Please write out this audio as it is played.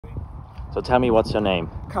So tell me, what's your name?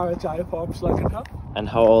 Karajahyah Forbes-Schlagenhauf. And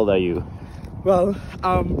how old are you? Well,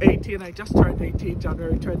 18. I just turned 18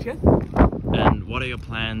 January 20th. And what are your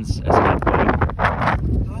plans as head boy?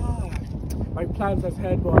 My plans as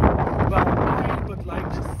head boy. Well, I would like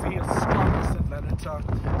to see a stronger St Leonards.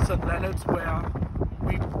 St Leonards where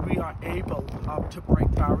we are able to break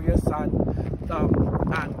barriers and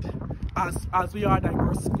as we are a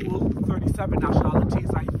diverse school, 37 nationalities,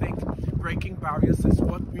 I think breaking barriers is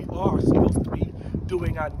what we are supposed to be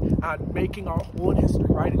doing and making our own history,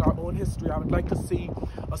 writing our own history. I would like to see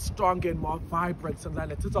a stronger and more vibrant St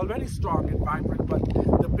Leonards. It's already strong and vibrant, but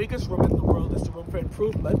the biggest room in the world is the room for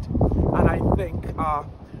improvement. And I think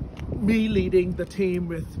me leading the team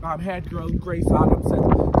with head girl Grace Adams and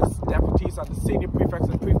the deputies and the senior prefects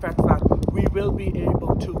and prefects, that we will be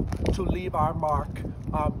able to leave our mark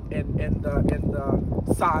in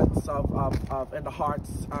the sands in the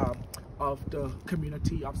hearts of the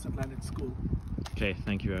community of St Leonards School. Okay,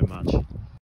 thank you very much.